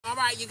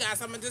right, you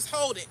guys, I'm going to just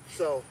hold it.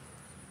 So,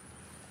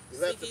 you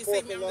let the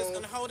pork alone. I'm just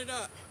going to hold it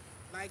up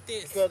like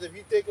this. Because if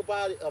you think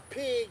about it, a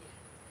pig,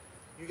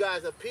 you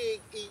guys, a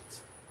pig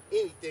eats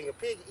anything. A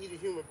pig eats a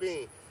human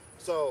being.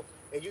 So,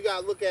 and you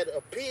got to look at it.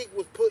 A pig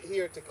was put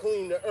here to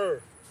clean the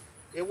earth.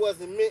 It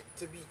wasn't meant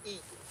to be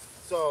eaten.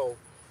 So,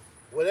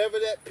 whatever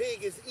that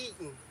pig is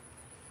eating,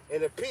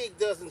 and a pig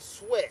doesn't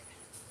sweat.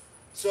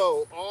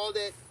 So, all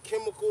that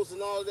chemicals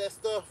and all that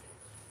stuff,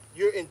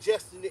 you're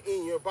ingesting it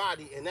in your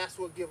body, and that's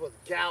what gives us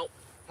gout,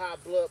 high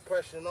blood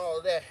pressure, and all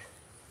of that.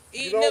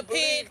 Eating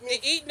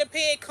the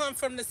pig come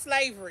from the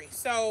slavery.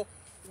 So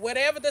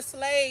whatever the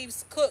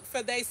slaves cooked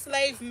for their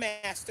slave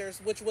masters,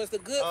 which was the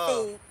good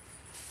food,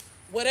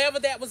 whatever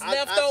that was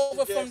left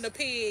over from the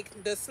pig,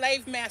 the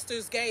slave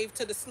masters gave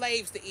to the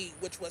slaves to eat,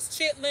 which was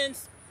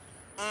chitlins,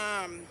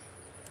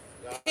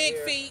 pig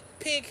feet,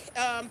 pig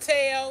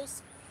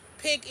tails,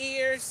 pig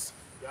ears.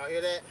 Y'all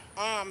hear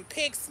that?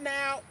 Pig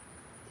snout.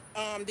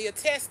 The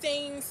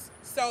intestines.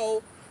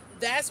 So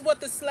that's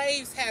what the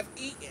slaves have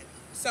eaten.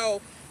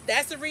 So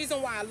that's the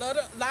reason why a lot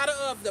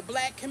of the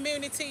black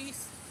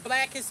communities,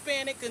 black,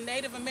 Hispanic, and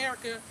Native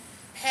American,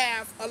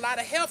 have a lot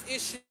of health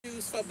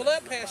issues for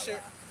blood pressure.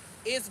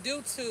 Is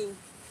due to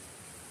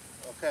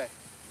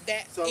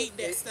eat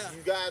that stuff.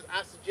 You guys,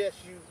 I suggest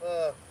you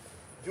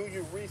do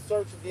your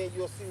research, and then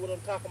you'll see what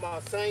I'm talking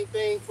about. Same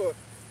thing for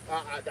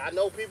I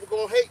know people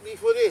gonna hate me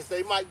for this.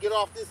 They might get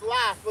off this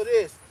live for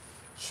this.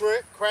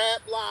 Shrimp,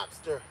 crab,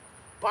 lobster,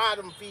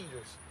 bottom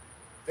feeders.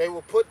 They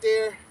were put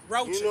there,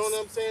 roaches. You know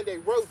what I'm saying? They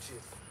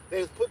roaches.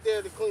 They was put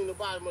there to clean the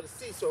bottom of the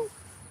sea. So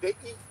they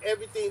eat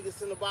everything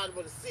that's in the bottom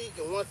of the sea.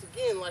 And once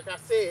again, like I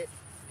said,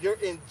 you're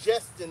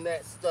ingesting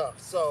that stuff.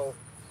 So,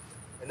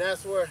 and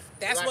that's where,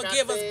 that's what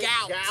gives us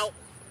gout.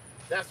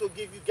 That's what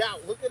gives you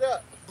gout. Look it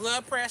up.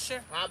 Blood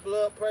pressure. High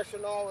blood pressure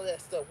and all of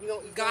that stuff. We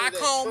don't eat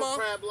glaucoma.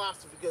 Shrimp, crab,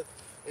 lobster, because,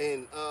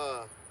 and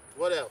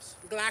what else?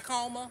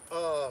 Glaucoma.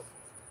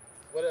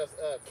 What else?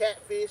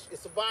 Catfish.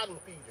 It's a bottom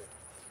feeder.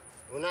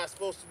 We're not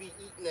supposed to be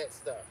eating that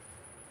stuff,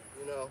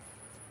 you know.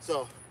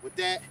 So with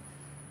that,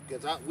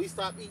 because we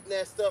stopped eating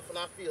that stuff, and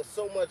I feel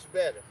so much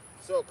better.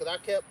 So because I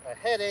kept a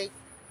headache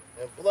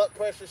and blood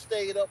pressure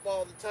stayed up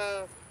all the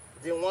time.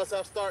 Then once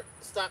I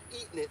stopped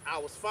eating it, I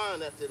was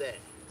fine after that.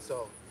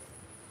 So,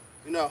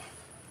 you know,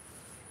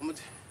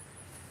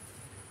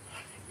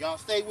 y'all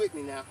stay with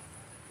me now.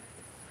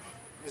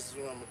 This is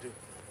what I'm gonna do. I'm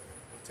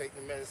gonna take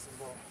the medicine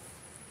ball.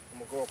 I'm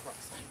gonna go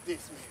across like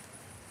this, man.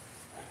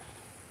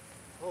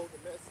 Hold the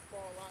medicine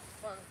ball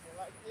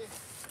like this.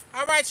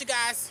 All right, you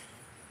guys.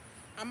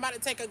 I'm about to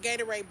take a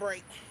Gatorade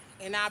break,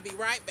 and I'll be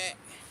right back.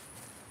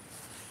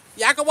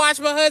 Y'all can watch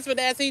my husband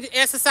as he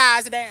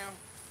exercises down.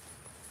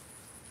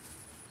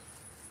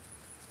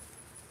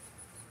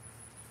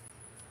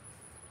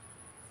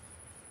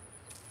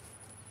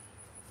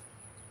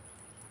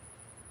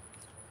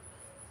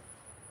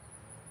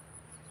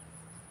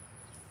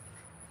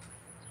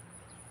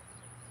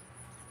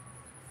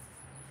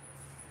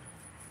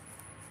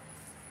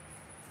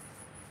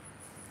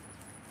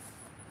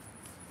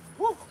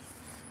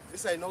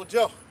 This ain't no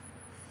joke.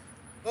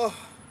 Oh,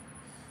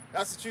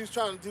 that's what you was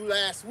trying to do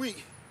last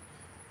week.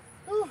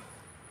 Oh.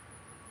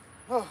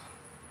 Oh.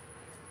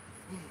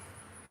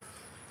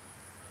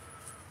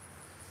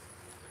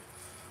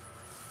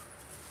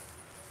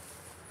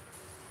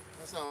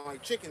 That sounds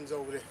like chickens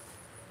over there.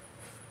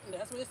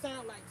 That's what it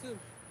sounds like too.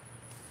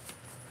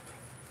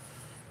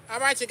 All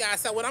right, you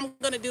guys. So what I'm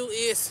gonna do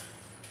is,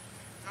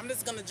 I'm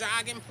just gonna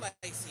jog in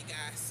place, you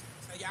guys,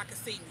 so y'all can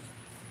see me.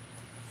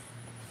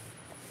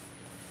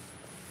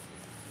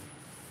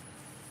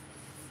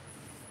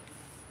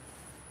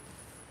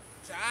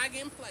 Jog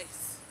in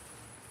place.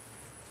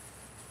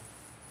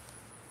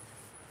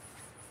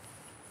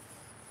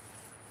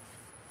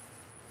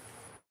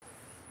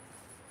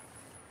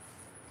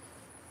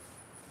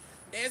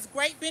 There's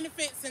great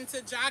benefits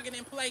into jogging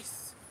in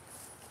place.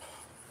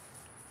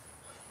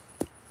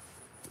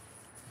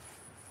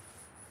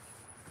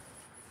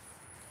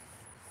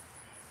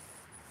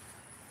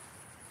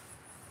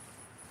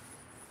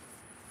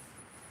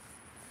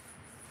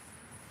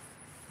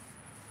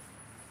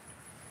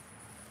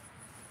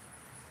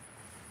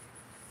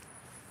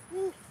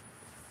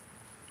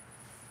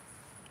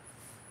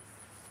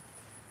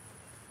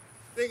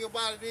 Thing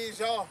about it is,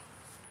 y'all,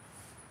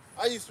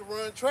 I used to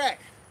run track.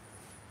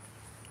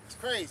 It's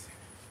crazy.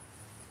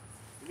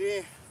 And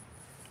then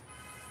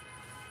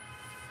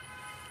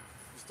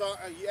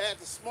you add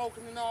the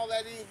smoking and all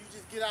that in, you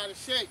just get out of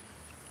shape.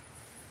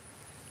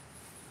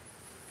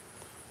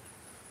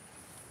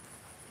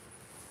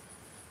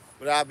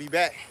 But I'll be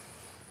back.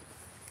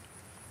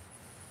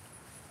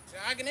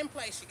 Jogging in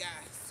place, you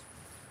guys.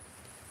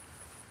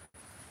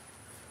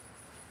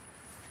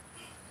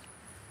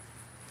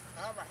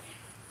 All right.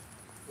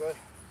 Good.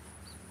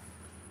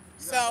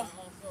 So,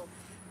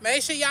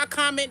 make sure y'all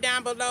comment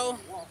down below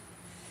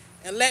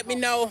and let me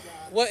know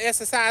what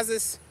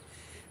exercises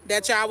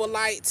that y'all would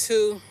like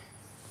to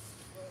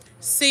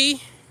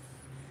see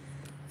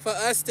for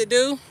us to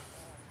do.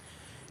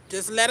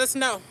 Just let us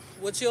know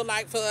what you'd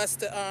like for us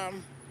to